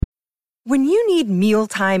When you need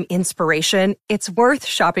mealtime inspiration, it's worth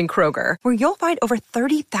shopping Kroger, where you'll find over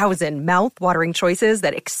 30,000 mouth-watering choices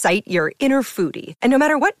that excite your inner foodie. And no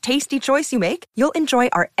matter what tasty choice you make, you'll enjoy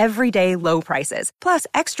our everyday low prices, plus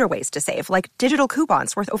extra ways to save, like digital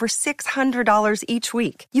coupons worth over $600 each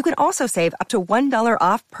week. You can also save up to $1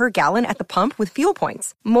 off per gallon at the pump with fuel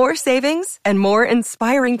points. More savings and more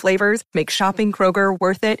inspiring flavors make shopping Kroger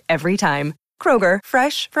worth it every time. Kroger,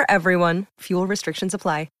 fresh for everyone. Fuel restrictions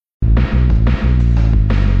apply.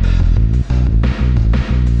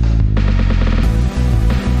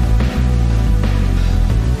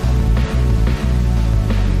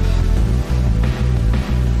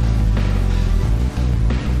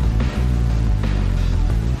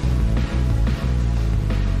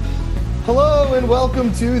 Hello and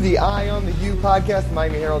welcome to the Eye on the U podcast,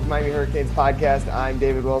 Miami Herald's Miami Hurricanes podcast. I'm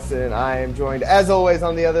David Wilson, and I am joined, as always,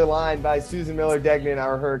 on the other line by Susan Miller-Degnan,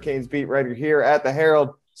 our Hurricanes beat writer here at the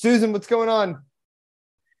Herald. Susan, what's going on?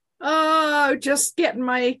 Just getting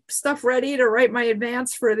my stuff ready to write my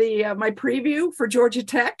advance for the my preview for Georgia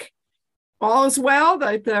Tech. All is well.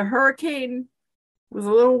 The hurricane was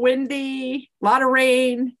a little windy, a lot of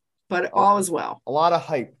rain, but all is well. A lot of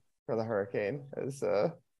hype for the Hurricane.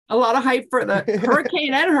 A lot of hype for the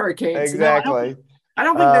hurricane and hurricanes. Exactly. No, I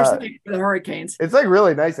don't think there's hype for the Hurricanes. It's like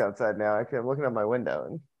really nice outside now. I'm looking out my window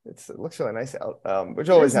and it looks really nice out, which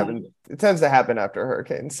always happens. It tends to happen after a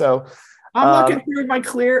hurricane. So I'm looking through my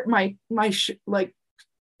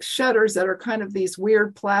shutters that are kind of these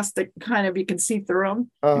weird plastic, kind of you can see through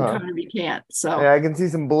them and kind of you can't. So yeah, I can see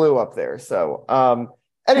some blue up there. So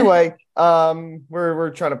anyway,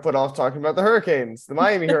 we're trying to put off talking about the Hurricanes, the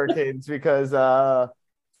Miami Hurricanes, because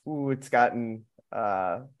it's gotten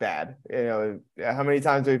bad. You know, how many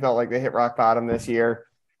times we felt like they hit rock bottom this year?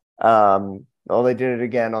 Well, they did it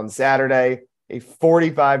again on Saturday, a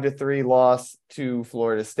 45-3 loss to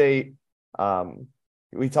Florida State.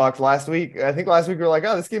 We talked last week. I think last week we were like,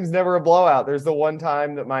 oh, this game's never a blowout. There's the one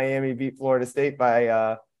time that Miami beat Florida State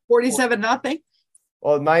by 47-0.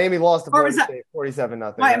 Well, Miami lost to Florida State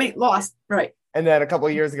 47-0. Miami lost, right. And then a couple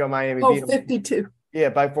of years ago, Miami beat them 52. Yeah,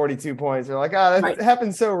 by 42 points. They're like, that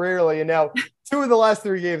happens so rarely. And now 2 of the last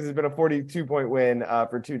 3 games has been a 42-point win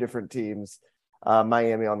for 2 different teams.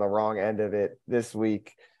 Miami on the wrong end of it this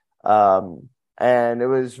week. And it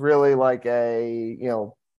was really like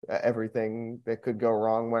everything that could go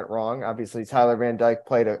wrong went wrong. Obviously, Tyler Van Dyke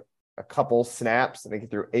played a couple snaps. I think he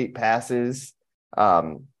threw 8 passes.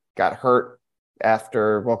 Got hurt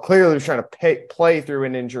after, clearly was trying to play through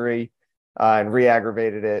an injury and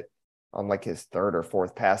re-aggravated it on like his 3rd or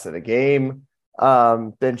 4th pass of the game.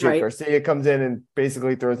 Then Jake Garcia comes in and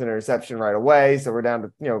basically throws an interception right away. So we're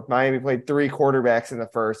down to, Miami played 3 quarterbacks in the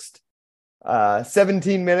first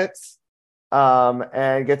 17 minutes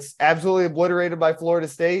and gets absolutely obliterated by Florida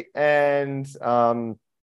State. And, I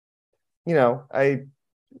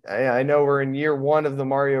know we're in year 1 of the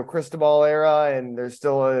Mario Cristobal era, and there's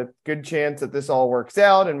still a good chance that this all works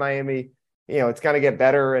out. And Miami, it's going to get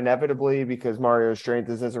better inevitably because Mario's strength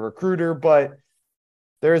is as a recruiter, but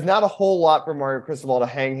there is not a whole lot for Mario Cristobal to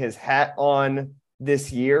hang his hat on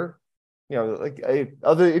this year.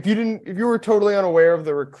 If you were totally unaware of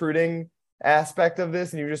the recruiting aspect of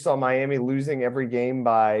this and you just saw Miami losing every game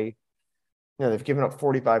by, they've given up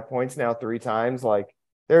 45 points now 3 times. Like,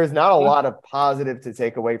 there is not a lot of positive to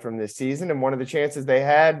take away from this season. And one of the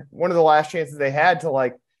last chances they had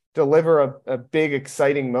to deliver a big,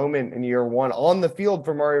 exciting moment in year 1 on the field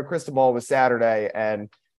for Mario Cristobal was Saturday. And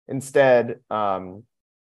instead,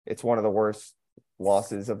 it's one of the worst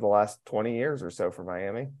losses of the last 20 years or so for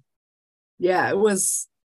Miami. Yeah, it was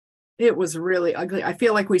really ugly. I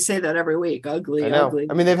feel like we say that every week. Ugly.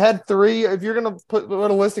 I mean, they've had 3, if you're going to put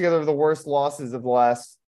a list together of the worst losses of the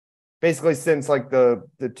last, basically since the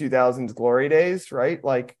 2000s glory days, right?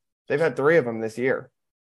 Like, they've had 3 of them this year.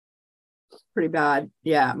 Pretty bad.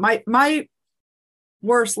 Yeah. My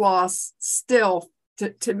worst loss still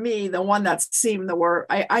to me, the one that seemed the worst.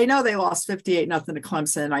 I know they lost 58-0 to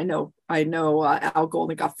Clemson. I know Al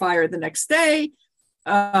Golden got fired the next day.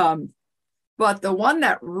 But the one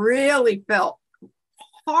that really felt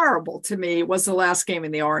horrible to me was the last game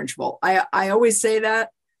in the Orange Bowl. I always say that.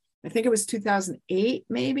 I think it was 2008,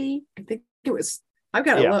 maybe. I think it was. I've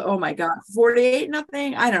got to look. Oh my God,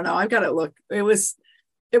 48-0. I don't know. I've got to look. It was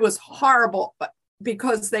horrible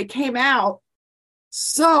because they came out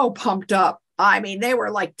so pumped up. I mean, they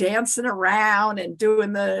were like dancing around and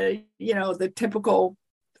doing the typical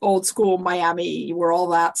old school Miami, where all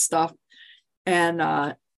that stuff. And,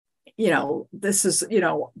 this is,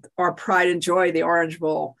 our pride and joy, the Orange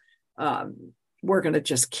Bowl. We're going to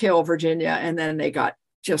just kill Virginia. And then they got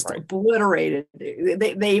just obliterated.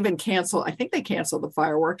 They even canceled. I think they canceled the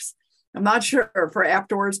fireworks. I'm not sure for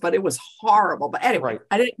afterwards, but it was horrible. But anyway,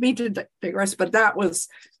 I didn't mean to digress, but that was,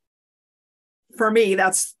 for me,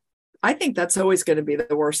 I think that's always going to be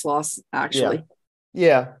the worst loss, actually.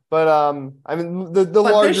 Yeah. But I mean,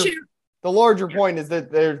 the larger point is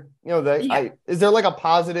that there, is there like a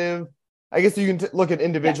positive? I guess you can look at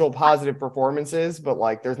individual positive performances, but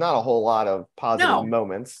like there's not a whole lot of positive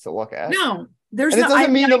moments to look at. No, there's. And it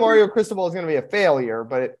doesn't mean that Mario Cristobal is going to be a failure,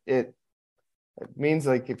 but it means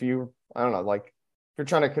like if you, I don't know, like if you're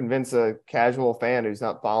trying to convince a casual fan who's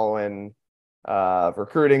not following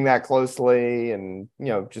recruiting that closely and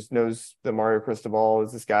just knows that Mario Cristobal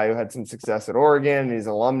is this guy who had some success at Oregon, and he's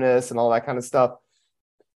an alumnus and all that kind of stuff.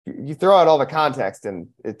 You throw out all the context and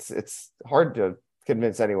it's hard to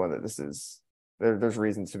convince anyone that this is there's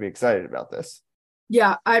reasons to be excited about this.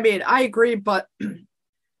 Yeah, I mean, I agree, but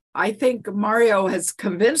I think Mario has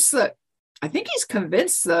convinced he's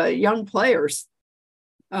convinced the young players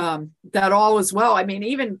that all is well. I mean,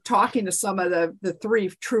 even talking to some of the three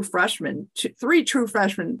true freshmen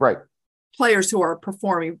players who are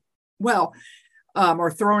performing well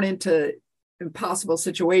or thrown into impossible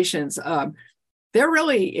situations, they're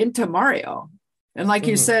really into Mario. And like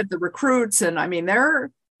you said, the recruits, and I mean,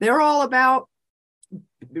 they're all about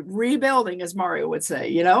rebuilding, as Mario would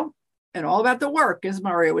say, and all about the work, as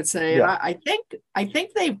Mario would say. Yeah. And I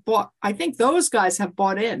think those guys have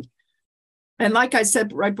bought in. And like I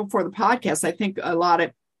said right before the podcast, I think a lot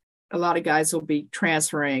of guys will be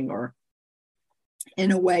transferring or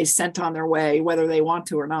in a way sent on their way, whether they want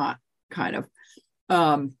to or not, kind of.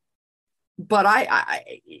 But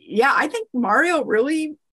I think Mario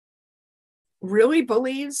really, really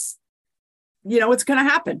believes, it's going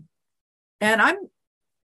to happen. And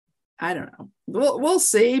I don't know. We'll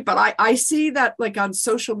see. But I see that like on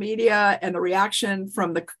social media, and the reaction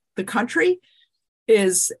from the country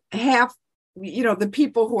is half, the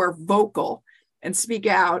people who are vocal and speak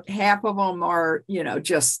out, half of them are,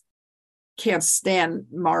 just can't stand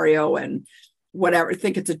Mario and whatever,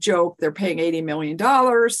 think it's a joke. They're paying $80 million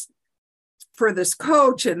for this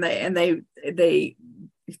coach, and they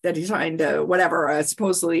that he signed whatever,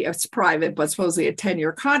 supposedly it's private, but supposedly a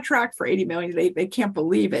 10-year contract for $80 million. They can't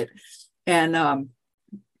believe it. And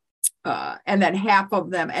then half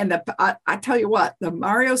of them, and I tell you what, the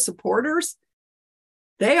Mario supporters,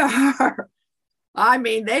 they are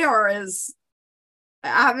as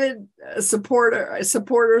avid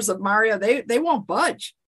supporters of Mario. They won't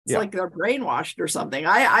budge. It's like they're brainwashed or something.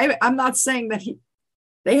 I'm not saying that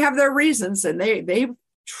they have their reasons, and they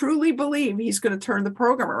truly believe he's going to turn the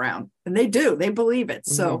program around, and they believe it.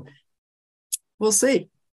 So we'll see.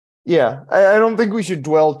 Yeah, I don't think we should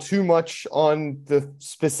dwell too much on the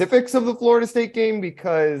specifics of the Florida State game,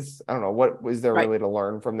 because I don't know, what was there really to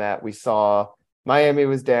learn from that? We saw Miami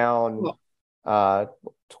was down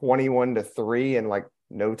 21-3 in like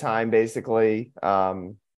no time, basically.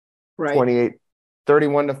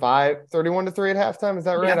 31-3 at halftime. Is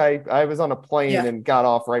that right? Yeah. I was on a plane and got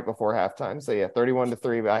off right before halftime. So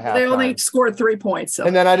 31-3 by halftime. They only scored 3 points. So.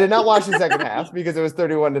 And then I did not watch the second half because it was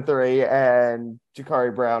 31-3 and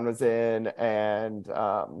Ja'Carri Brown was in, and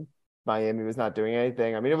Miami was not doing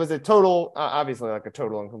anything. I mean, it was a total, obviously like a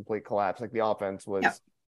total and complete collapse. Like the offense was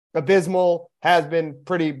abysmal, has been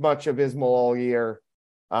pretty much abysmal all year.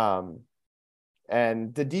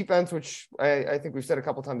 And the defense, which I think we've said a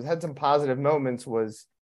couple times, had some positive moments, was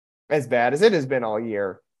as bad as it has been all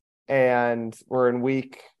year. And we're in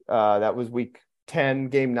week 10,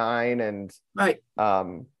 game 9. And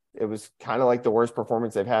it was kind of like the worst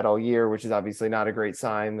performance they've had all year, which is obviously not a great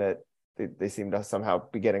sign that they seem to somehow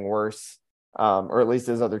be getting worse. Or at least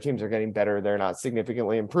as other teams are getting better, they're not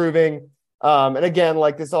significantly improving. And again,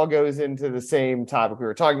 like this all goes into the same topic we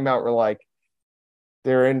were talking about. We're like,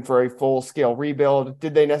 they're in for a full-scale rebuild.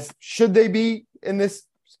 Should they be in this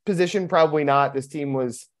position? Probably not. This team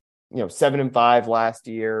was, 7-5 last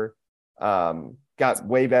year. Got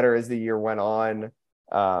way better as the year went on.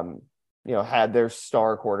 Had their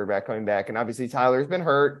star quarterback coming back, and obviously Tyler's been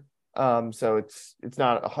hurt. So it's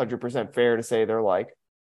not 100% fair to say they're like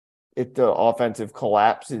the offensive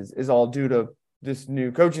collapse is all due to this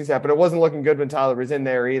new coaching staff. But it wasn't looking good when Tyler was in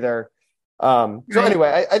there either.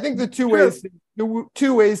 Anyway, I think the two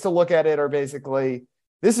ways to look at it are basically,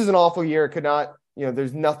 this is an awful year. It could not,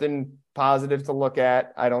 there's nothing positive to look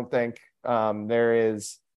at. I don't think there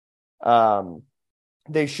is.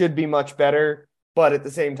 They should be much better, but at the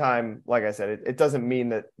same time, like I said, it doesn't mean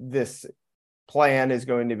that this plan is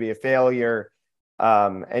going to be a failure.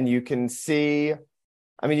 And you can see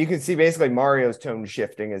basically Mario's tone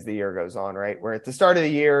shifting as the year goes on, right? Where at the start of the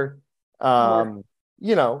year,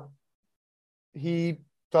 he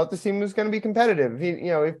thought this team was going to be competitive.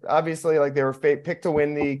 Obviously, like, they were picked to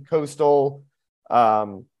win the Coastal.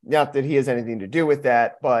 Not that he has anything to do with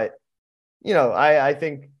that, but I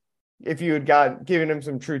think if you had given him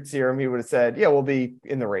some truth serum, he would have said, "Yeah, we'll be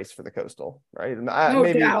in the race for the Coastal, right?" And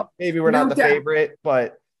No doubt. Maybe we're not the favorite,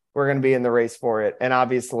 but we're going to be in the race for it. And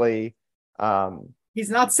obviously, he's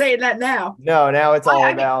not saying that now. No, now it's all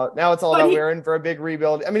about we're in for a big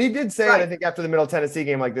rebuild. I mean, he did say it, I think, after the Middle Tennessee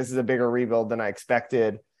game, like, this is a bigger rebuild than I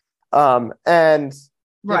expected. And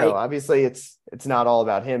obviously it's not all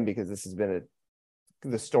about him, because this has been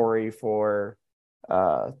the story for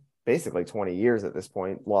basically 20 years at this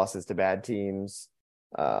point. Losses to bad teams,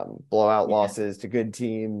 blowout losses to good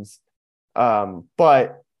teams.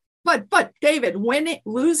 But David,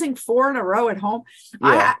 losing 4 in a row at home,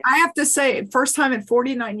 I have to say, first time in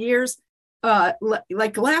 49 years,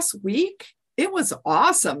 like last week, it was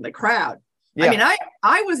awesome. The crowd. Yeah. I mean,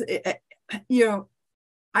 I was,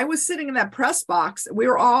 I was sitting in that press box. We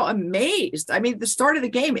were all amazed. I mean, the start of the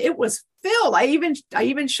game, it was filled. I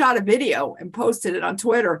even shot a video and posted it on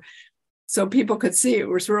Twitter so people could see it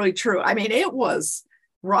was really true. I mean, it was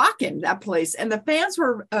rocking, that place. And the fans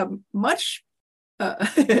were much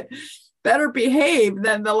better behaved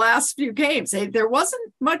than the last few games. There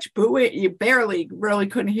wasn't much booing. You barely really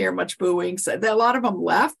couldn't hear much booing. So a lot of them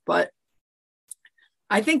left, but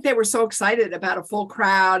I think they were so excited about a full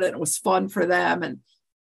crowd, and it was fun for them. And,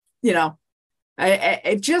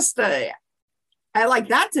 I like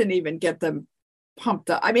that didn't even get them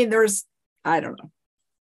pumped up. I mean, I don't know.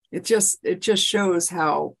 It just shows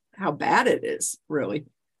how bad it is, really.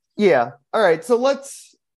 Yeah. All right. So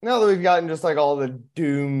now that we've gotten just like all the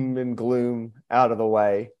doom and gloom out of the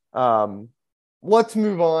way, let's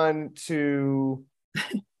move on to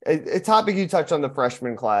a topic you touched on, the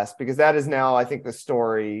freshman class, because that is now, I think, the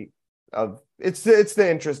story of it's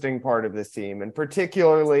the interesting part of this team, and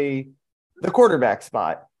particularly the quarterback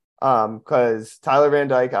spot. Because Tyler Van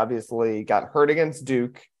Dyke obviously got hurt against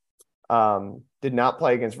Duke, did not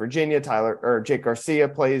play against Virginia. Jake Garcia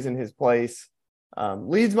plays in his place,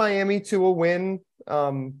 leads Miami to a win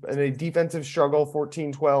in a defensive struggle,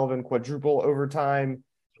 14-12 in quadruple overtime,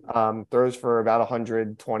 throws for about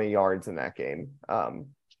 120 yards in that game,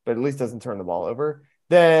 but at least doesn't turn the ball over.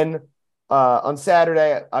 Then on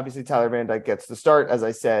Saturday, obviously Tyler Van Dyke gets the start, as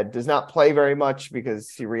I said, does not play very much because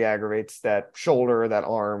he re-aggravates that shoulder, that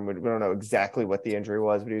arm. We don't know exactly what the injury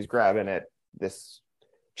was, but he was grabbing at this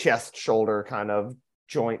chest shoulder kind of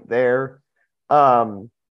joint there.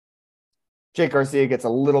 Jake Garcia gets a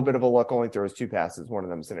little bit of a look, only throws 2 passes. One of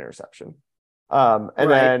them is an interception.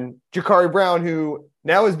 Then Jakari Brown, who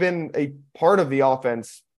now has been a part of the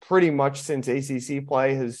offense pretty much since ACC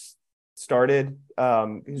play has started,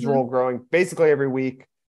 his role growing basically every week.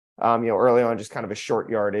 Early on, just kind of a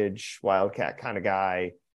short yardage wildcat kind of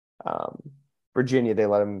guy. Virginia, they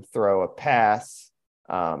let him throw a pass.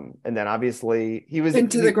 And then obviously he was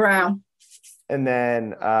into the ground. And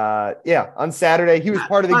then, on Saturday, he was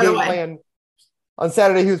part of the game plan. On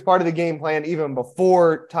Saturday, he was part of the game plan even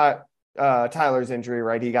before Tyler's injury,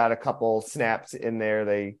 right? He got a couple snaps in there.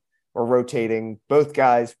 They were rotating both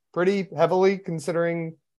guys pretty heavily,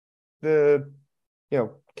 considering the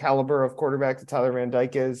caliber of quarterback that Tyler Van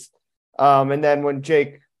Dyke is. And then when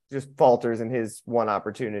Jake just falters in his one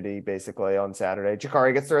opportunity, basically on Saturday,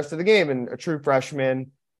 Jakari gets the rest of the game, and a true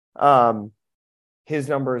freshman. His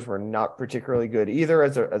numbers were not particularly good either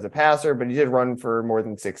as a passer, but he did run for more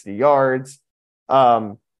than 60 yards.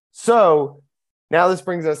 So now this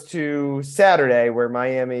brings us to Saturday, where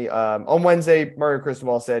Miami, on Wednesday, Mario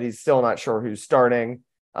Cristobal said he's still not sure who's starting.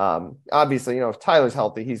 Obviously, if Tyler's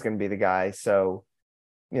healthy, he's going to be the guy. So,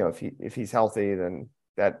 if he's healthy, then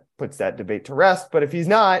that puts that debate to rest. But if he's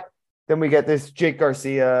not, then we get this Jake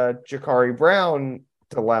Garcia, Jakari Brown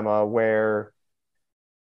dilemma, where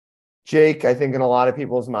Jake, I think in a lot of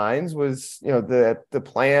people's minds, was, the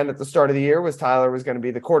plan at the start of the year was Tyler was going to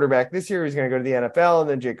be the quarterback this year. He was going to go to the NFL, and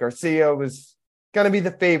then Jake Garcia was going to be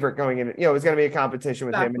the favorite going in. It was going to be a competition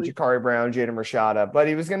with him and Jakari Brown, Jaden Rashada, but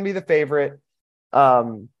he was going to be the favorite.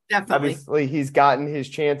 Definitely. Obviously, he's gotten his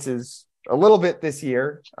chances a little bit this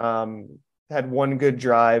year. Had one good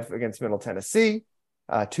drive against Middle Tennessee,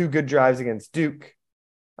 2 good drives against Duke,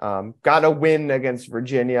 got a win against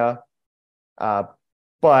Virginia, but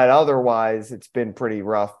otherwise it's been pretty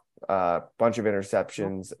rough. Bunch of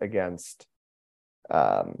interceptions against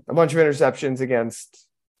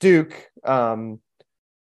Duke.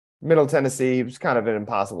 Middle Tennessee was kind of an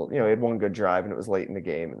impossible. He had one good drive and it was late in the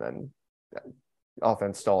game, and then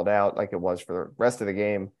offense stalled out like it was for the rest of the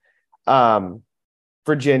game.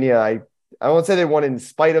 Virginia, I won't say they won in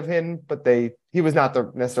spite of him, but he was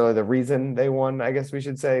not necessarily the reason they won. I guess we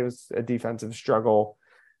should say it was a defensive struggle.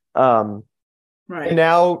 Right. And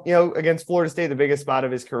now, against Florida State, the biggest spot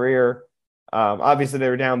of his career. Obviously they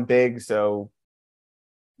were down big, so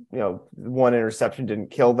one interception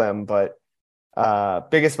didn't kill them, but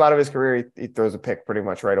biggest spot of his career, he throws a pick pretty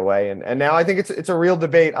much right away. And now I think it's a real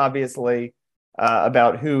debate, obviously,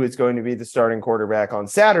 about who is going to be the starting quarterback on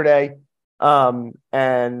Saturday.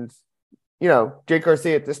 And Jake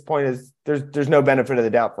Garcia at this point is there's no benefit of the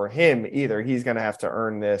doubt for him either. He's going to have to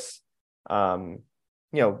earn this,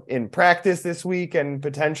 in practice this week and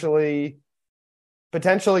potentially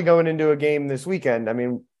going into a game this weekend. I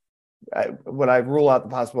mean, would I rule out the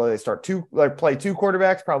possibility they play two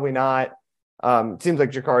quarterbacks? Probably not. It seems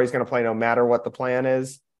like Ja'Carri's going to play no matter what the plan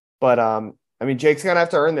is, but Jake's going to have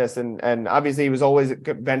to earn this, and obviously he was always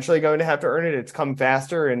eventually going to have to earn it. It's come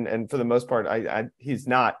faster, and for the most part, he's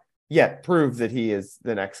not yet proved that he is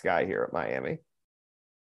the next guy here at Miami,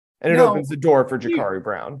 and it opens the door for Ja'Carri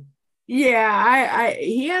Brown. Yeah,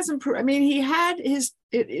 he hasn't proved. I mean, he had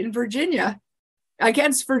in Virginia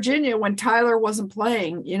against Virginia when Tyler wasn't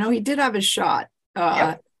playing. He did have his shot,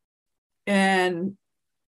 and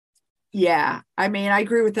yeah, I mean, I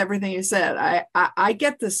agree with everything you said. I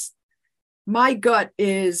get this. My gut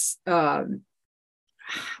is that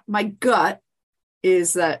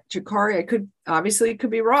Ja'Carri, I could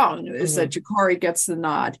be wrong, is that Ja'Carri gets the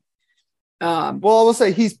nod. Well, I will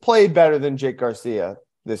say he's played better than Jake Garcia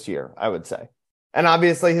this year, I would say. And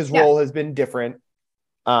obviously his role has been different.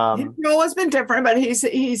 His role has been different, but he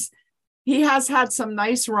has had some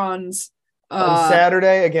nice runs. On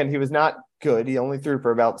Saturday, again, he was not good. He only threw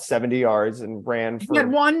for about 70 yards and ran for... He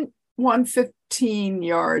had one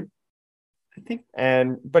 15-yard, I think.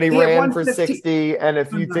 But he ran for 60. And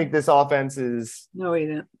if you think this offense is... No, he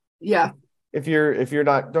didn't. Yeah. If you're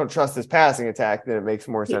don't trust this passing attack, then it makes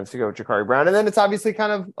more sense to go with Ja'Carri Brown. And then it's obviously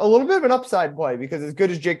kind of a little bit of an upside play, because as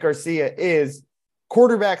good as Jake Garcia is,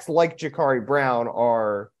 quarterbacks like Ja'Carri Brown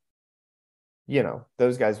are,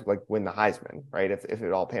 those guys win the Heisman, right? If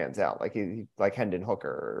it all pans out, like Hendon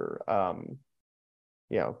Hooker, or,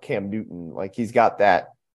 Cam Newton, he's got that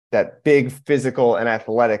big physical and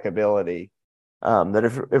athletic ability, that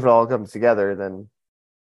if it all comes together,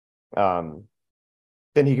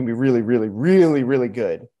 then he can be really, really, really, really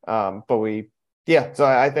good. So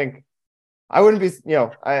I think I wouldn't be,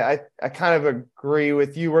 I kind of agree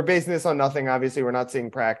with you. We're basing this on nothing. Obviously, we're not seeing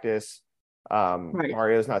practice. Right.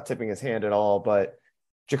 Mario's not tipping his hand at all, but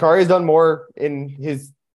Ja'Carri has done more in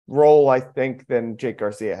his role, I think, than Jake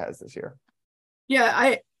Garcia has this year. Yeah,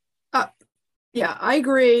 I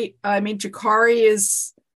agree. I mean,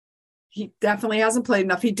 Ja'Carri he definitely hasn't played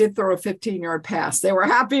enough. He did throw a 15-yard pass. They were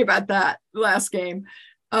happy about that last game.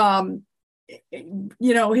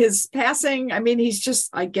 His passing, I mean, he's just,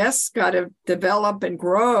 I guess, got to develop and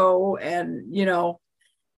grow. And,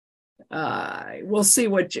 we'll see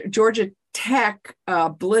what Georgia Tech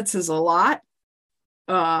blitzes a lot,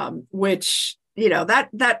 which,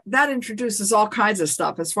 that introduces all kinds of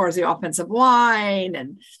stuff as far as the offensive line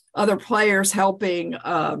and other players helping,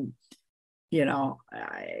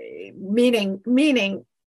 meaning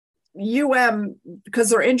UM, because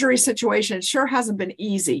their injury situation sure hasn't been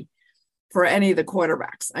easy for any of the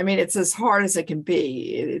quarterbacks. I mean, it's as hard as it can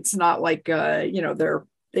be. It's not like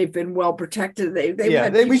they've been well protected.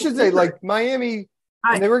 We should say Miami.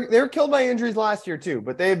 They were killed by injuries last year too,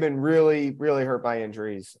 but they've been really, really hurt by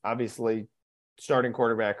injuries. Obviously, starting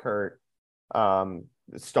quarterback hurt. The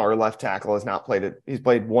star left tackle has not played it. He's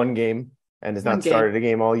played one game and has not started a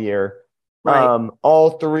game all year. Right. All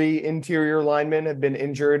three interior linemen have been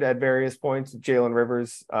injured at various points. Jalen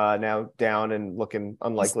Rivers now down and looking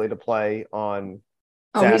unlikely to play on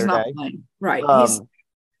Saturday. He's not playing. Right.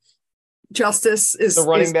 Justice is the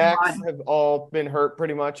running backs have all been hurt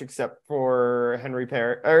pretty much except for Henry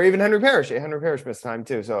Parrish, or even Henry Parrish. Henry Parrish missed time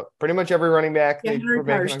too. So pretty much every running back they were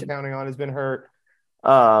counting on has been hurt.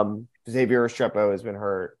 Xavier Restrepo has been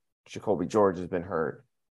hurt. Jacoby George has been hurt.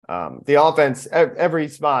 The offense, every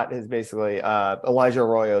spot has basically Elijah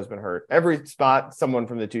Arroyo has been hurt. Every spot, someone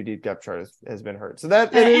from the 2 deep depth chart has been hurt. So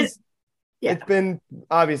it's been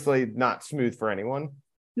obviously not smooth for anyone.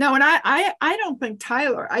 No, and I don't think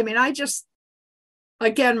Tyler. I mean,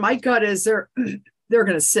 again, my gut is they're going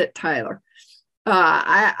to sit Tyler.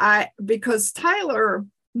 Because Tyler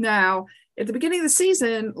now at the beginning of the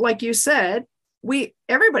season, like you said,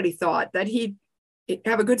 everybody thought that he'd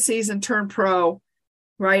have a good season, turn pro.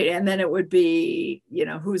 Right. And then it would be,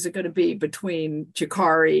 who's it going to be between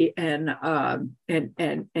Ja'Carri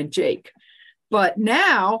and Jake. But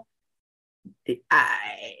now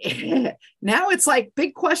Now it's like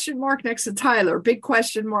big question mark next to Tyler, big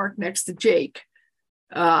question mark next to Jake,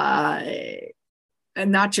 and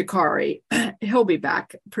not Jakari. He'll be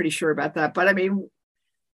back, pretty sure about that. But I mean,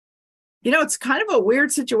 it's kind of a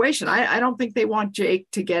weird situation. I don't think they want Jake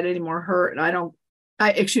to get any more hurt. And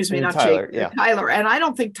excuse me, not Tyler, Jake, Tyler. And I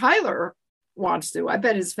don't think Tyler wants to. I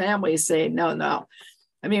bet his family is saying, no.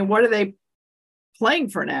 I mean, what are they playing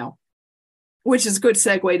for now? Which is a good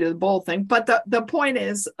segue to the bowl thing. But the point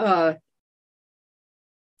is,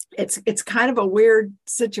 it's kind of a weird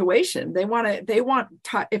situation.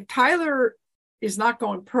 If Tyler is not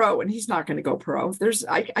going pro, and he's not going to go pro,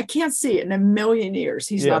 I can't see it in a million years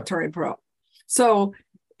he's not turning pro. So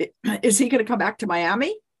is he going to come back to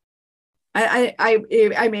Miami?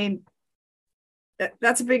 I mean,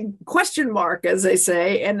 that's a big question mark, as they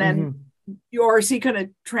say. And then or is he going to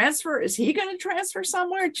transfer? Is he going to transfer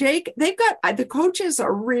somewhere? Jake, they've got the coaches they've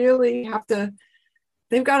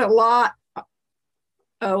got a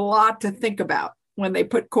lot to think about when they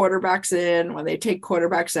put quarterbacks in, when they take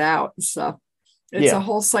quarterbacks out and stuff. It's a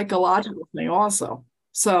whole psychological thing also.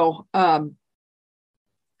 So I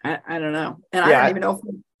don't know. And I don't even know if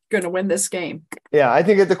we're going to win this game. Yeah, I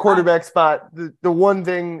think at the quarterback spot, the one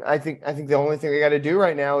thing I think the only thing they got to do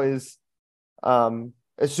right now is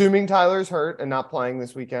assuming Tyler's hurt and not playing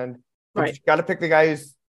this weekend, right? You got to pick the guy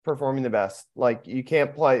who's performing the best. Like, you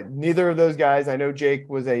can't play neither of those guys. I know Jake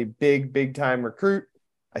was a big time recruit.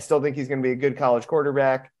 I still think he's going to be a good college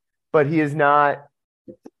quarterback, but he is not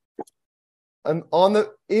on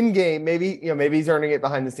the in game. Maybe he's earning it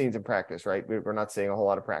behind the scenes in practice, right? We're not seeing a whole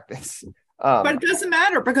lot of practice. But it doesn't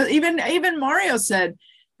matter, because even Mario said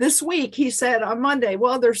this week, he said on Monday,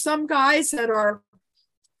 well, there's some guys that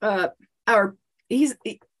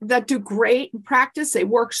that do great in practice. They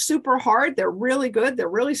work super hard. They're really good. They're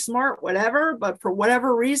really smart, whatever. But for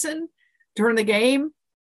whatever reason, during the game,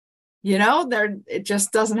 it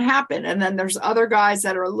just doesn't happen. And then there's other guys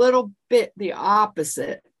that are a little bit the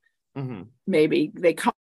opposite. Mm-hmm. Maybe they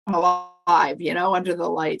come alive, under the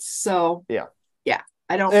lights. So yeah.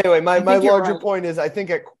 I don't. Anyway, my larger point is, I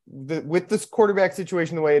think with this quarterback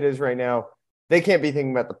situation the way it is right now, they can't be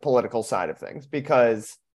thinking about the political side of things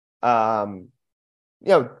because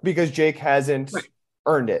Jake hasn't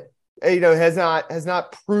earned it. Has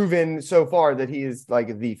not proven so far that he is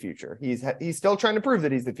like the future. He's still trying to prove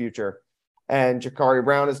that he's the future, and Jakari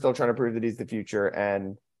Brown is still trying to prove that he's the future.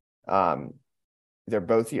 And they're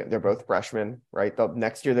both freshmen, right?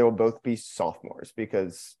 Next year they will both be sophomores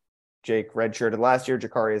because Jake redshirted last year.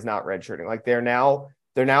 Jakari is not redshirting. Like, they're now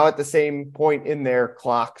at the same point in their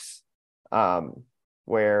clocks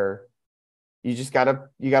where you gotta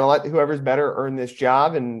let whoever's better earn this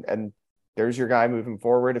job, and there's your guy moving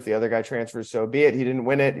forward. If the other guy transfers, so be it. He didn't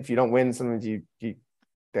win it. If you don't win, sometimes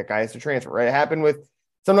that guy has to transfer, right? It happened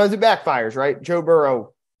sometimes it backfires, right? Joe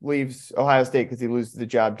Burrow leaves Ohio State because he loses the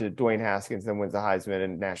job to Dwayne Haskins, then wins the Heisman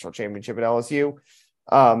and national championship at LSU.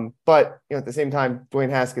 But at the same time, Dwayne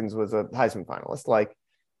Haskins was a Heisman finalist. Like,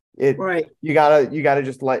 right. You gotta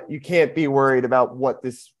just you can't be worried about what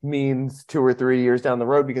this means 2 or 3 years down the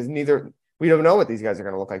road, because we don't know what these guys are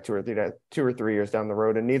going to look like 2 or 3 years down the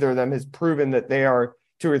road. And neither of them has proven that they are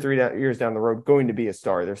 2 or 3 years down the road going to be a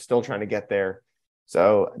star. They're still trying to get there.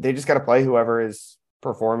 So they just got to play whoever is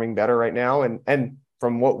performing better right now. And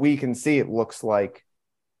from what we can see, it looks like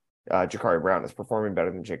Jakari Brown is performing better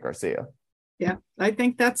than Jake Garcia. Yeah, I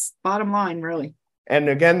think that's bottom line, really. And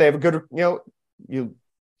again, they have a good, you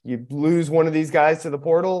lose one of these guys to the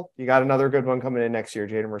portal, you got another good one coming in next year,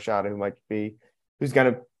 Jaden Rashada, who's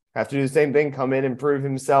going to have to do the same thing, come in and prove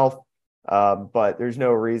himself. But there's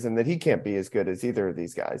no reason that he can't be as good as either of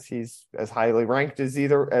these guys. He's as highly ranked as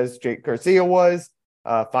Jake Garcia was,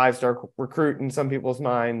 5-star recruit in some people's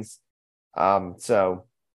minds. So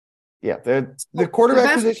yeah, the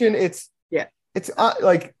quarterback position, so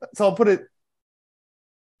I'll put it,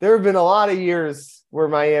 there have been a lot of years where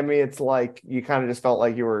Miami, it's like you kind of just felt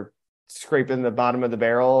like you were scraping the bottom of the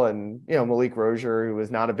barrel, and Malik Rozier, who was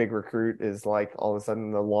not a big recruit, is like all of a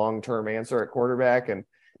sudden the long-term answer at quarterback, and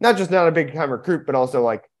not just not a big time recruit, but also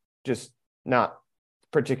like just not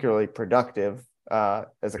particularly productive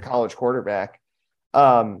as a college quarterback.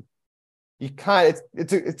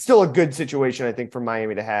 It's still a good situation, I think, for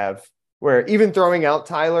Miami to have, where even throwing out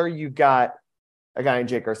Tyler, you've got a guy in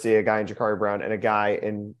Jake Garcia, a guy in Jakari Brown, and a guy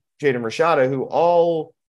in Jaden Rashada, who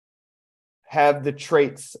all have the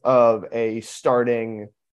traits of a starting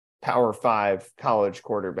Power 5 college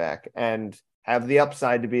quarterback and have the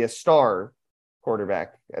upside to be a star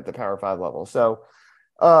quarterback at the Power 5 level. So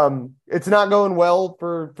it's not going well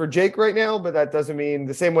for Jake right now, but that doesn't mean,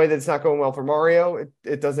 the same way that it's not going well for Mario,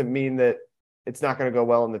 it doesn't mean that it's not going to go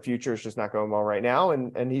well in the future. It's just not going well right now.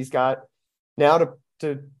 And he's got now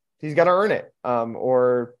he's got to earn it.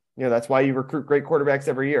 Or, that's why you recruit great quarterbacks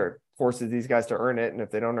every year. It forces these guys to earn it. And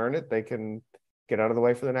if they don't earn it, they can get out of the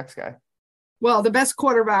way for the next guy. Well, the best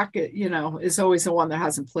quarterback, is always the one that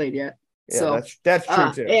hasn't played yet. Yeah, so that's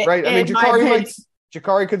true too, right? I mean,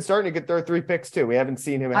 Jakari could start and could throw 3 picks too. We haven't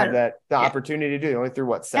seen him have the opportunity to do. He only threw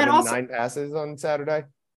 9 passes on Saturday.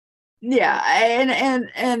 Yeah,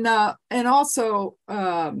 and also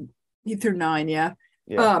he threw 9, yeah.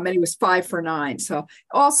 And he was 5 for 9. So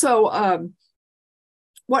also,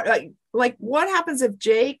 what happens if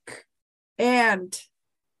Jake and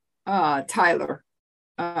Tyler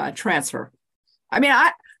transfer? I mean,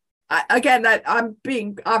 again, that I'm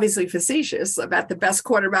being obviously facetious about the best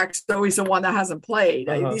quarterback's always the one that hasn't played.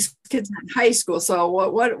 These kids are in high school. So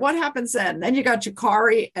what happens then? Then you got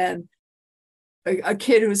Jakari and a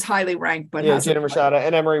kid who's highly ranked, but Jaden Rashada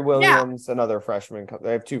and Emery Williams, another freshman.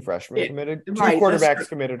 They have 2 freshmen committed, 2 quarterbacks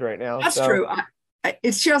committed right now. That's true.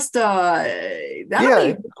 It's just it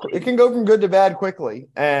can go from good to bad quickly,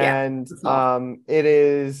 and it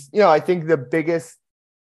is I think the biggest.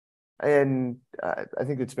 And I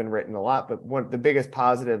think it's been written a lot, but the biggest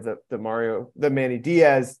positive that Manny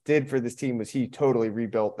Diaz did for this team was he totally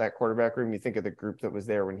rebuilt that quarterback room. You think of the group that was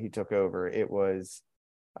there when he took over. It was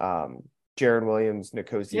Jaron Williams,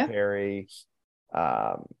 N'Kosi Perry,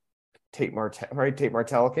 Tate Martell, right? Tate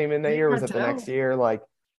Martell came in that year. Was it the next year?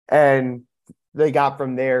 And they got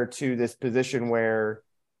from there to this position where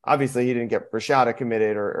obviously he didn't get Rashada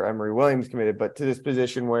committed or Emery Williams committed, but to this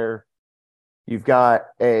position where you've got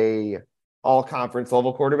a all-conference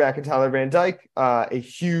level quarterback in Tyler Van Dyke, a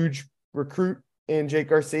huge recruit in Jake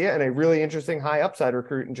Garcia, and a really interesting high upside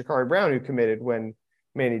recruit in Jakari Brown, who committed when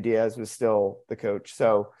Manny Diaz was still the coach.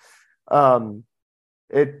 So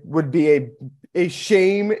it would be a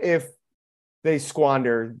shame if they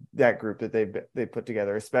squander that group that they put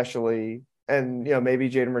together, especially, and maybe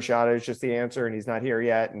Jaden Rashada is just the answer and he's not here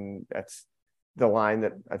yet, and that's the line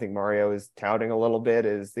that I think Mario is touting a little bit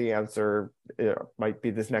is the answer. Might be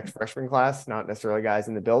this next freshman class, not necessarily guys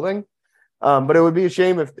in the building. But it would be a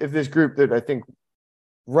shame if this group that I think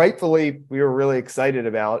rightfully we were really excited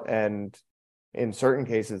about, and in certain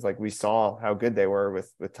cases, like we saw how good they were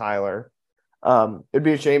with Tyler, it'd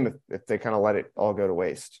be a shame if they kind of let it all go to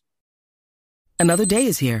waste. Another day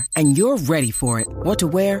is here and you're ready for it. What to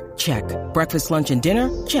wear? Check. Breakfast, lunch, and dinner?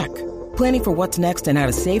 Check. Planning for what's next and how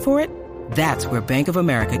to save for it? That's where Bank of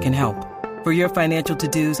America can help. For your financial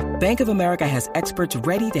to-dos, Bank of America has experts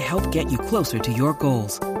ready to help get you closer to your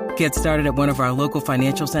goals. Get started at one of our local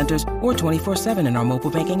financial centers or 24/7 in our mobile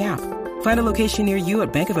banking app. Find a location near you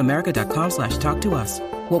at bankofamerica.com/talktous.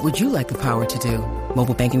 What would you like the power to do?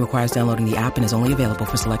 Mobile banking requires downloading the app and is only available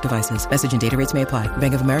for select devices. Message and data rates may apply.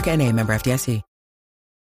 Bank of America N.A., member FDIC.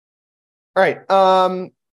 All right.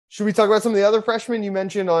 Should we talk about some of the other freshmen you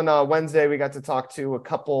mentioned on Wednesday? We got to talk to a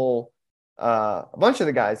bunch of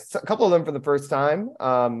the guys, a couple of them for the first time.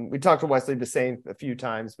 We talked to Wesley Bissainthe a few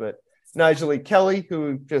times, but Nigel Kelly,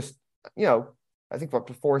 who just, I think up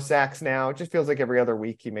to 4 sacks now. It just feels like every other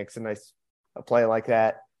week he makes a play like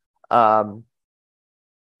that. And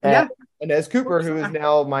Inez Cooper, who is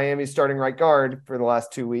now Miami's starting right guard for the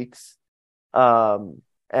last 2 weeks.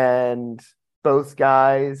 And both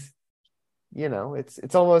guys,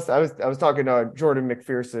 it's almost, I was talking to Jordan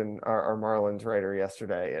McPherson, our Marlins writer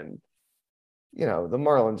yesterday, and the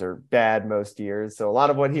Marlins are bad most years. So a lot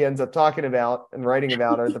of what he ends up talking about and writing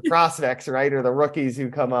about are the prospects, right? Or the rookies who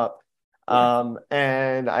come up.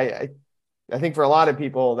 And I think for a lot of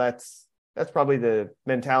people, that's probably the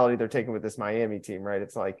mentality they're taking with this Miami team, right?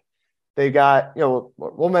 It's like they got,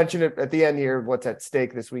 we'll mention it at the end here, what's at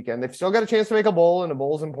stake this weekend. They've still got a chance to make a bowl, and a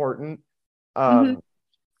bowl is important.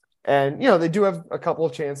 And, they do have a couple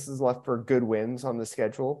of chances left for good wins on the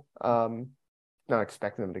schedule. Not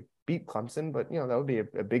expecting them to beat Clemson, but, that would be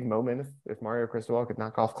a big moment if Mario Cristobal could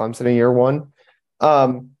knock off Clemson in year one.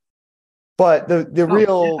 But the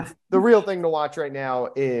real thing to watch right now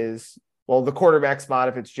is, well, the quarterback spot,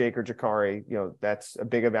 if it's Jake or Jakari, that's a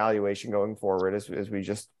big evaluation going forward, as we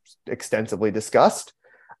just extensively discussed.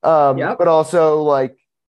 But also, like,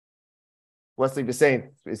 Wesley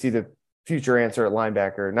Bissainthe, is he the future answer at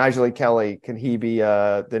linebacker? Nigel Kelly, can he be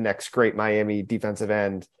the next great Miami defensive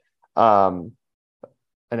end?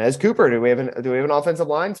 And as Cooper, do we have an offensive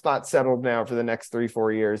line spot settled now for the next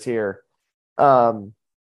 3-4 years here? So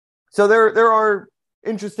there are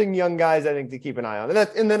interesting young guys, I think, to keep an eye on.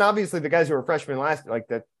 And then obviously the guys who were freshmen last, like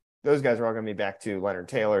that, those guys are all going to be back to Leonard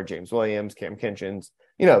Taylor, James Williams, Cam Kinchins.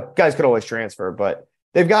 Guys could always transfer, but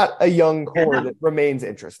they've got a young core that remains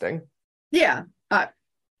interesting. Yeah.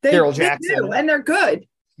 Daryl Jackson. They do, and they're good.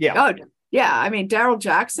 Yeah. Oh, yeah. I mean, Daryl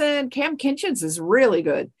Jackson, Cam Kinchens is really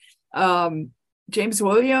good. James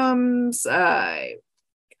Williams,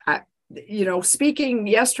 speaking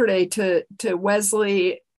yesterday to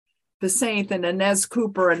Wesley Besaint and Inez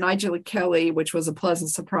Cooper and Nigel Kelly, which was a pleasant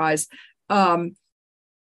surprise.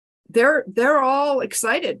 They're all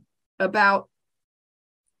excited about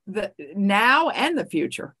the now and the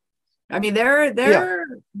future. I mean, they've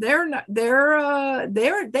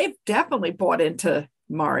definitely bought into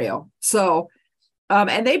Mario. So,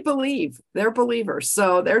 and they're believers.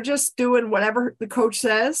 So they're just doing whatever the coach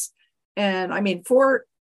says. And I mean, four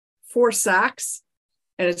sacks,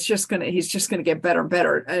 and he's just gonna get better and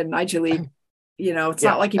better. And Nigel Lee, it's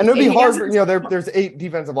not like and it'd be hard for, there's 8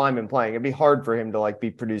 defensive linemen playing. It'd be hard for him to like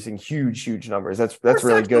be producing huge numbers. That's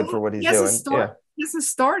really good for what he's doing. He hasn't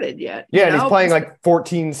started yet. Yeah, and he's playing like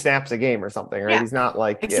 14 snaps a game or something, right? Yeah, he's not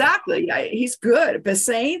like exactly. Yeah, he's good.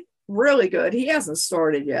 Besaint, really good. He hasn't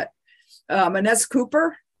started yet. Inez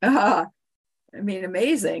Cooper, I mean,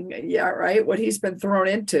 amazing. Yeah, right. What he's been thrown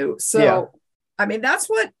into. So, I mean, that's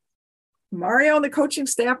what Mario and the coaching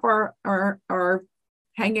staff are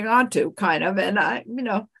hanging on to, kind of. And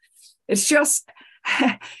it's just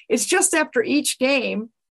after each game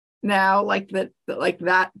now, like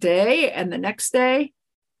that day and the next day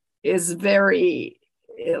is very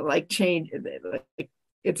change.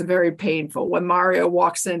 It's very painful when Mario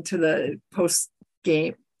walks into the post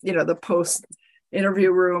game, the post game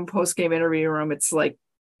interview room. It's like,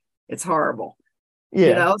 it's horrible.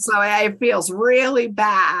 Yeah. So it feels really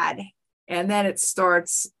bad. And then it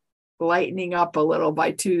starts lightening up a little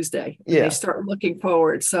by Tuesday. Yeah. They start looking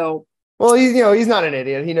forward. So, well, he's not an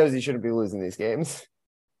idiot. He knows he shouldn't be losing these games.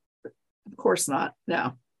 Of course not.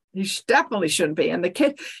 No, he definitely shouldn't be. And the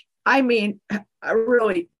kid, I mean,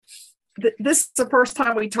 this is the first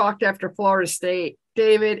time we talked after Florida State.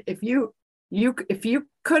 David, if you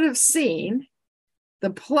could have seen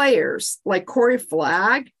the players like Corey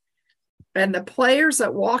Flagg and the players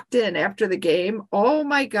that walked in after the game, oh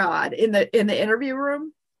my God, in the interview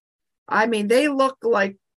room, I mean, they look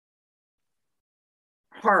like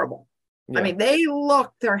horrible. Yeah. I mean,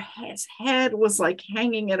 his head was like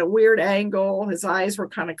hanging at a weird angle. His eyes were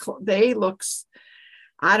kind of, they look,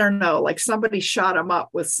 I don't know, like somebody shot him up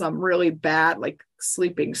with some really bad, like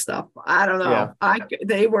sleeping stuff. I don't know.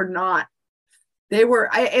 Yeah.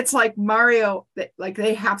 It's like Mario, like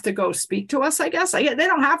they have to go speak to us, I guess. They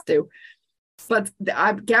don't have to, but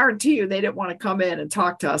I guarantee you they didn't want to come in and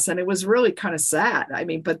talk to us. And it was really kind of sad. I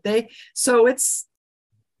mean, so it's,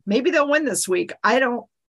 maybe they'll win this week. I don't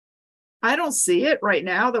see it right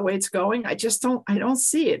now, the way it's going. I don't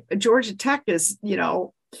see it. Georgia Tech is,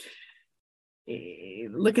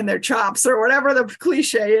 licking their chops or whatever the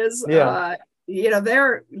cliche is. Yeah.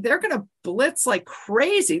 They're going to blitz like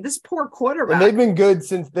crazy. This poor quarterback. And they've been good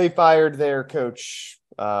since they fired their coach.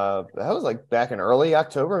 That was like back in early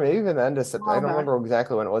October, maybe even the end of September. I don't remember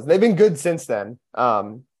exactly when it was. They've been good since then.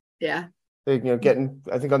 Yeah. They, getting,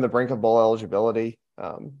 I think, on the brink of bowl eligibility,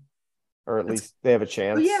 or at least they have a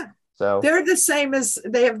chance. Oh, yeah. So they're the same as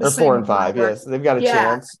they have. They're 4-5. Yes, they've got a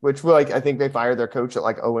chance. Which, I think they fired their coach at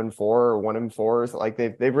like 0-4 or 1-4. So like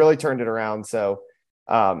they've really turned it around. So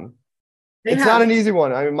it's not an easy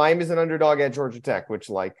one. I mean, Miami's an underdog at Georgia Tech, which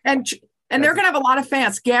and they're going to have a lot of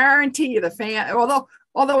fans. Guarantee you, the fan.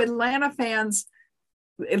 Although Atlanta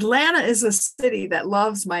is a city that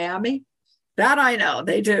loves Miami. That I know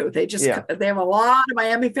they do. They have a lot of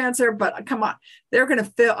Miami fans there, but come on, they're going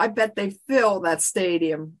to fill. I bet they fill that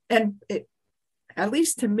stadium. And at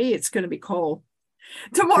least to me, it's going to be cold.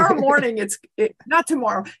 Tomorrow morning, not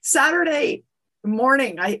tomorrow, Saturday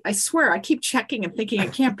morning. I swear, I keep checking and thinking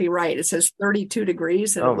it can't be right. It says 32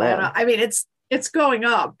 degrees in Atlanta. Man. I mean, it's going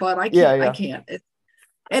up, but I can't. I can't.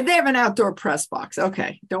 And they have an outdoor press box.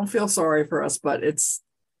 Okay, don't feel sorry for us, but it's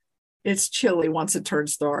chilly once it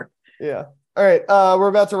turns dark. Yeah. All right, we're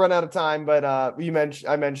about to run out of time, but I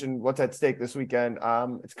mentioned what's at stake this weekend.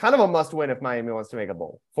 It's kind of a must-win if Miami wants to make a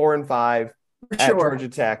bowl. 4-5 at Georgia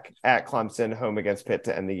Tech, at Clemson, home against Pitt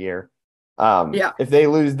to end the year. If they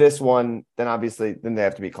lose this one, then obviously they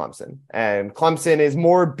have to beat Clemson, and Clemson is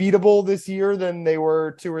more beatable this year than they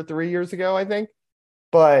were 2 or 3 years ago, I think.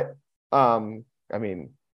 But I mean,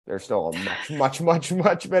 they're still a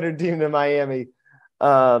much better team than Miami.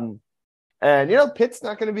 And Pitt's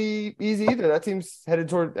not going to be easy either. That team's headed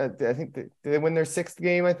toward. I think they win their 6th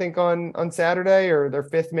game. I think on Saturday, or their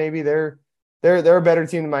 5th maybe. They're a better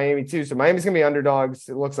team than Miami too. So Miami's going to be underdogs.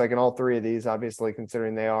 It looks like in all 3 of these, obviously,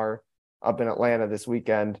 considering they are up in Atlanta this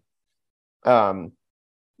weekend. Right.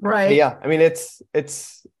 Yeah. I mean, it's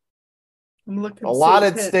I'm looking a lot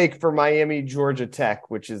at stake for Miami, Georgia Tech,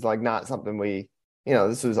 which is like not something we,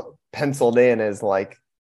 this was penciled in as like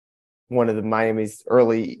one of the Miami's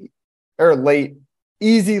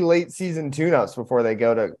easy late season tune-ups before they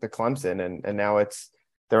go to Clemson. And now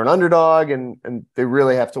they're an underdog and they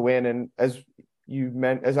really have to win. And as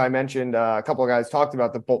I mentioned, a couple of guys talked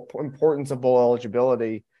about the importance of bowl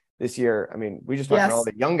eligibility this year. I mean, we just talked about all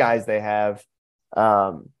the young guys they have.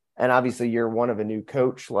 And obviously year one of a new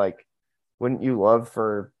coach, like, wouldn't you love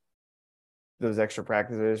for those extra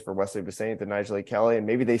practices for Wesley Bissainthe and Nigel Kelly, and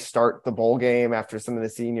maybe they start the bowl game after some of the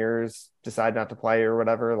seniors decide not to play or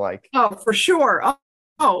whatever? Like, oh, for sure.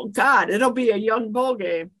 Oh God, it'll be a young bowl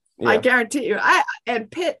game. Yeah. I guarantee you. And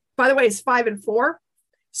Pitt, by the way, is 5-4.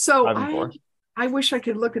 So 5-4. I wish I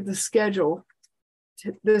could look at the schedule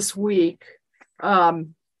this week,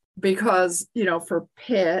 because for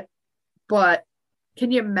Pitt. But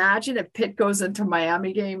can you imagine if Pitt goes into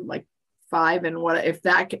Miami game like 5 and what if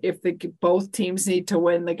both teams need to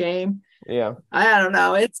win the game? Yeah, I don't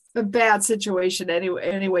know. It's a bad situation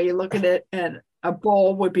anyway you look at it, and a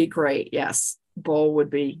bowl would be great. Yes, bowl would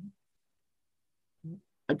be.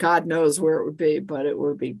 God knows where it would be, but it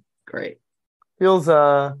would be great. Feels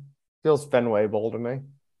Fenway Bowl to me.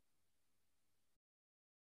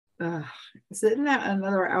 Isn't that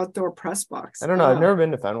another outdoor press box? I don't know. I've never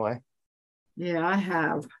been to Fenway. Yeah, I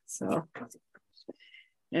have. So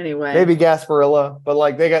anyway, maybe Gasparilla, but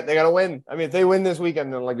like they got to win. I mean, if they win this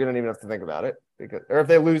weekend, then like we don't even have to think about it, or if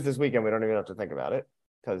they lose this weekend, we don't even have to think about it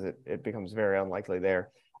because it becomes very unlikely there.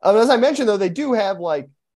 As I mentioned, though, they do have like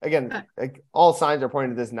all signs are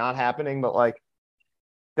pointing to this not happening, but like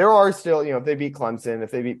there are still, if they beat Clemson,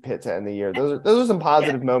 if they beat Pitt to end the year, those are some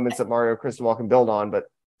positive moments that Mario Cristobal can build on, but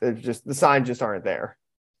the signs just aren't there.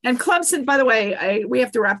 And Clemson, by the way, we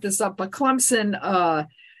have to wrap this up, but Clemson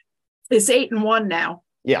is 8-1 now.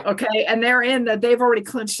 Yeah. Okay. And they've already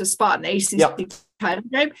clinched a spot in ACC title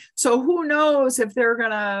game. So who knows if they're going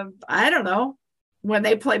to, I don't know, when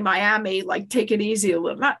they play Miami, like take it easy a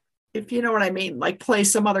little, not if you know what I mean, like play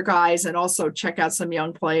some other guys and also check out some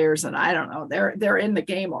young players. And I don't know, they're in the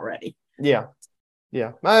game already. Yeah.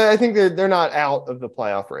 Yeah. I think they're not out of the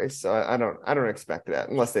playoff race. So I don't expect that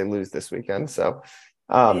unless they lose this weekend. So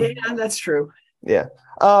yeah, that's true. Yeah.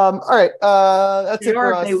 All right. That's it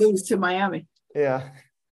for us. They lose to Miami. Yeah.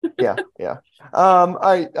 Yeah. All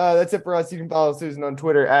right. That's it for us. You can follow Susan on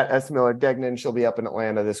Twitter at @SMillerDegnan. She'll be up in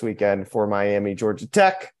Atlanta this weekend for Miami, Georgia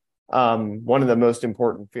Tech. One of the most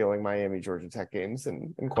important feeling Miami, Georgia Tech games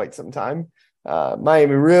in quite some time.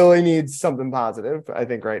 Miami really needs something positive, I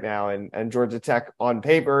think, right now. And Georgia Tech on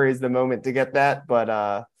paper is the moment to get that.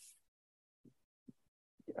 But,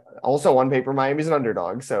 also on paper, Miami's an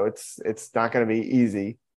underdog, so it's not going to be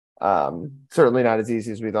easy. Certainly not as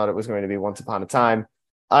easy as we thought it was going to be once upon a time.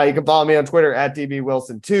 You can follow me on Twitter at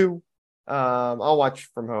DBWilson2. I'll watch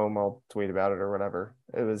from home. I'll tweet about it or whatever.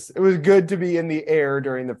 It was good to be in the air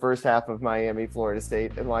during the first half of Miami, Florida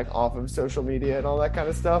State, and like off of social media and all that kind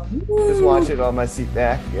of stuff. Just watch it on my seat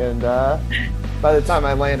back. And by the time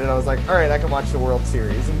I landed, I was like, all right, I can watch the World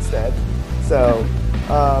Series instead. So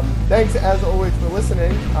thanks as always for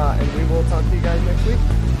listening, and we will talk to you guys next week.